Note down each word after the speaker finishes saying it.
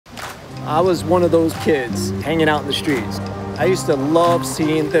I was one of those kids hanging out in the streets. I used to love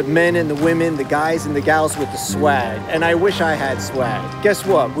seeing the men and the women, the guys and the gals with the swag. And I wish I had swag. Guess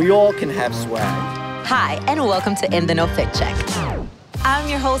what? We all can have swag. Hi, and welcome to In the Know Fit Check. I'm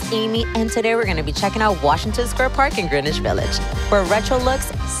your host, Aimee, and today we're going to be checking out Washington Square Park in Greenwich Village, where retro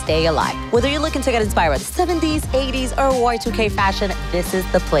looks stay alive. Whether you're looking to get inspired by the 70s, 80s, or Y2K fashion, this is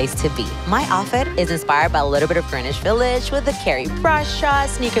the place to be. My outfit is inspired by a little bit of Greenwich Village with the Carrie brush,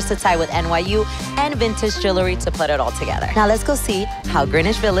 sneakers to tie with NYU, and vintage jewelry to put it all together. Now let's go see how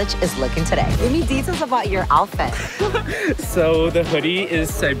Greenwich Village is looking today. Give me details about your outfit. So the hoodie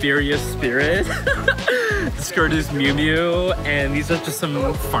is Siberia Spirit. The skirt is Miu Miu, and these are just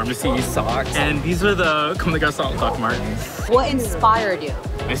some pharmacy socks. And these are the Comme des Garçons Doc Martens. What inspired you?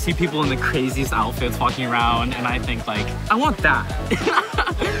 I see people in the craziest outfits walking around, and I think like, I want that.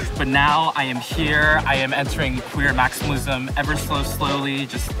 But now I am here, I am entering queer maximalism ever so slowly,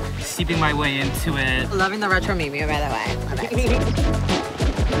 just seeping my way into it. Loving the retro Miu Miu, by the way.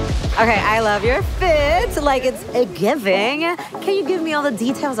 Okay, I love your fit, like it's a giving. Can you give me all the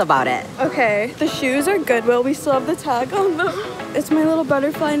details about it? Okay, the shoes are Goodwill. We still have the tag on them. It's my little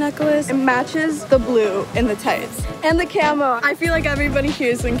butterfly necklace. It matches the blue in the tights. And the camo. I feel like everybody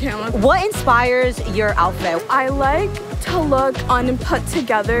here is in camo. What inspires your outfit? I like to look on and put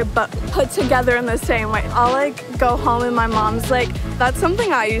together, but put together in the same way. I'll like go home and my mom's like, that's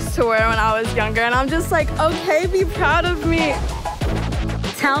something I used to wear when I was younger. And I'm just like, okay, be proud of me.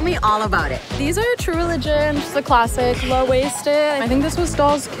 Tell me all about it. These are True Religion, just a classic, low-waisted. I think this was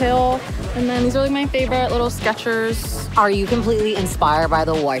Doll's Kill. And then these are like my favorite little Skechers. Are you completely inspired by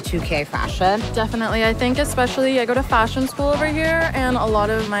the Y2K fashion? Definitely. I think especially I go to fashion school over here and a lot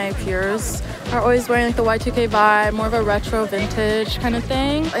of my peers are always wearing like the Y2K vibe, more of a retro vintage kind of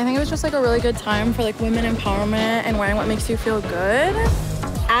thing. I think it was just like a really good time for like women empowerment and wearing what makes you feel good.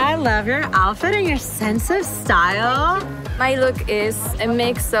 I love your outfit and your sense of style. My look is a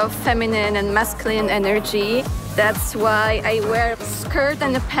mix of feminine and masculine energy. That's why I wear a skirt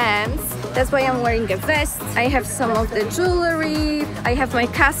and the pants. That's why I'm wearing a vest. I have some of the jewelry. I have my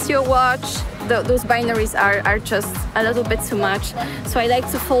Casio watch. Those binaries are just a little bit too much. So I like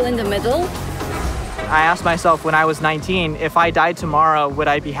to fall in the middle. I asked myself when I was 19, if I died tomorrow, would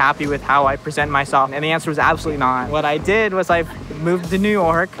I be happy with how I present myself? And the answer was absolutely not. What I did was I moved to New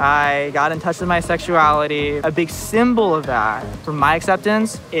York. I got in touch with my sexuality. A big symbol of that, for my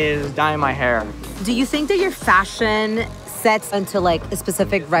acceptance, is dyeing my hair. Do you think that your fashion sets into like a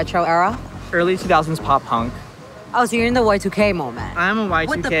specific retro era? Early 2000s pop punk. Oh, so you're in the Y2K moment. I'm a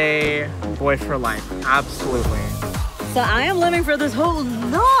Y2K boy for life, absolutely. So I am living for this whole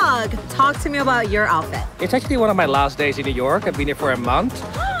vlog. Talk to me about your outfit. It's actually one of my last days in New York. I've been here for a month.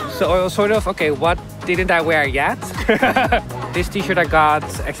 So I was sort of, okay, what didn't I wear yet? This t-shirt I got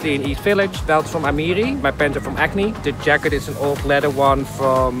actually in East Village. Belt's from Aimee. My pants are from Acne. The jacket is an old leather one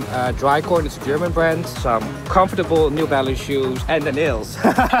from Drycorn. It's a German brand. Some comfortable New Balance shoes and the nails.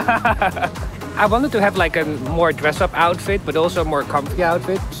 I wanted to have like a more dress-up outfit, but also a more comfy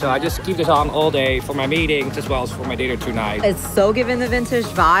outfit. So I just keep this on all day for my meetings as well as for my dinner tonight. It's so giving the vintage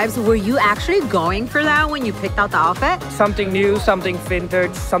vibes. Were you actually going for that when you picked out the outfit? Something new, something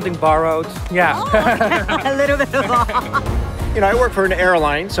vintage, something borrowed. Yeah. Oh, a little bit of all. You know, I work for an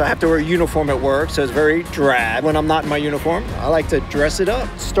airline, so I have to wear a uniform at work, so it's very drab. When I'm not in my uniform, I like to dress it up.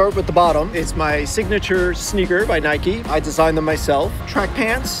 Start with the bottom. It's my signature sneaker by Nike. I designed them myself. Track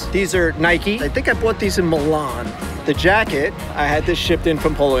pants, these are Nike. I think I bought these in Milan. The jacket, I had this shipped in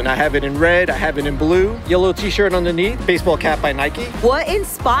from Poland. I have it in red, I have it in blue. Yellow t-shirt underneath, baseball cap by Nike. What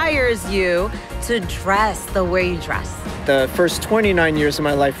inspires you to dress the way you dress? The first 29 years of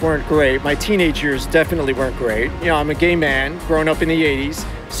my life weren't great. My teenage years definitely weren't great. You know, I'm a gay man, growing up in the 80s.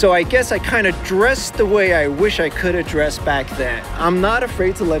 So I guess I kind of dressed the way I wish I could have dressed back then. I'm not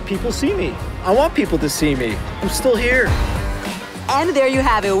afraid to let people see me. I want people to see me. I'm still here. And there you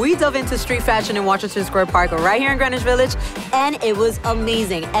have it. We dove into street fashion in Washington Square Park right here in Greenwich Village, and it was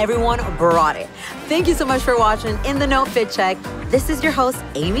amazing. Everyone brought it. Thank you so much for watching In the Know Fit Check. This is your host,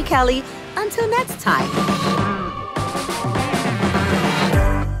 Aimee Kelly. Until next time.